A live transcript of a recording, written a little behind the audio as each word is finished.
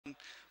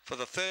for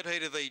the third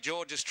heat of the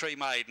George's Tree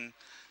Maiden.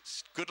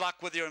 Good luck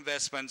with your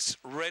investments.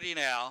 Ready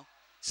now.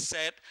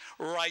 Set,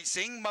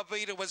 racing.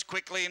 Mavita was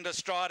quickly into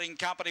stride in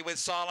company with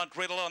Silent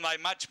Riddle, and they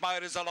match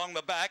motors along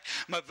the back.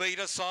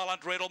 Mavita,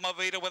 Silent Riddle,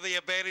 Mavita with the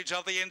advantage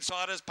of the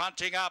insiders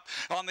punching up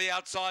on the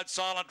outside.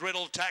 Silent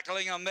Riddle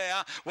tackling them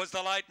there was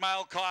the late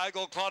male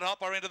Kyogle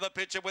Clodhopper into the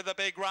picture with a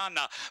big run.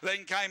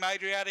 Then came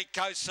Adriatic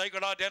Coast,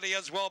 Secret Identity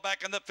as well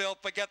back in the field.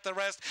 Forget the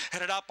rest.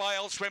 Headed up by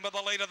El Swimmer. The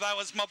leader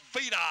though is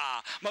Mavita.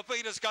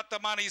 Mavita's got the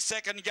money.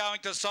 Second going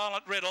to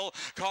Silent Riddle.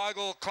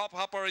 Kyogle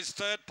Clodhopper is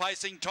third,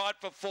 placing tight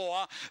for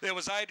 4. There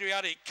was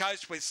Adriatic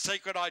Coast with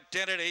Secret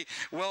Identity.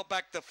 Well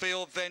back the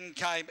field. Then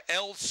came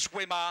El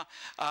Swimmer.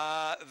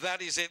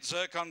 That is it.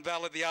 Zircon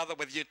Valley the other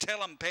with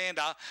Utelum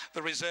Panda.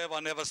 The reserve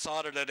I never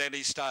sighted at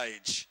any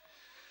stage.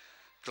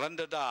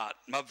 Glenda Dart,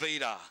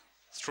 Mavita.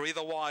 3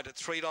 the wide at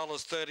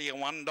 $3.30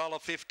 and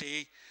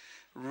 $1.50.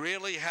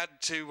 Really had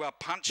to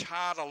punch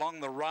hard along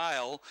the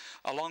rail,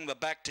 along the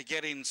back to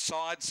get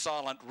inside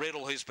Silent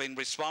Riddle, who's been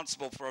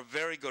responsible for a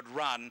very good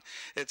run.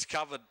 It's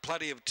covered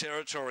plenty of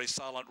territory,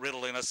 Silent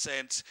Riddle, in a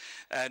sense.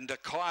 And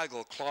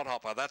Kyogle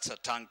Clodhopper, that's a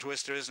tongue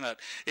twister, isn't it?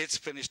 It's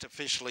finished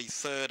officially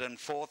 3rd and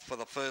 4th for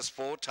the first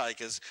 4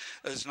 takers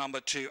as number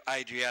 2,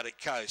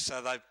 Adriatic Coast.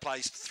 So they've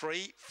placed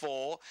 3,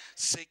 4,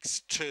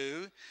 6,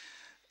 2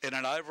 in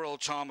an overall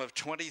time of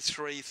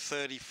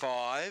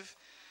 23.35.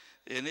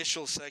 The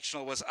initial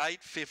sectional was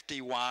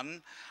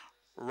 8.51,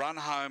 run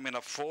home in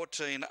a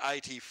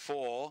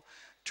 14.84,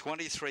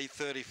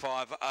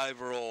 23.35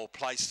 overall.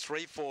 Place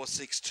 3, 4,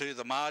 6, 2.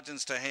 The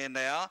margins to hand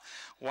now,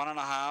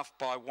 1.5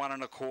 by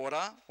 1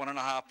 1/4,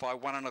 1.5 by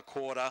 1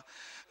 1/4.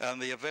 And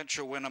the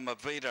eventual winner,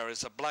 Mavita,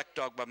 is a Black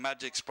Dogma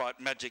Magic Sprite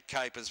Magic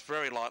Cape, is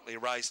very lightly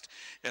raced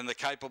in the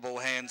capable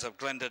hands of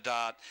Glenda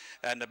Dart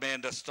and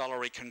Amanda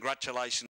Stollery. Congratulations.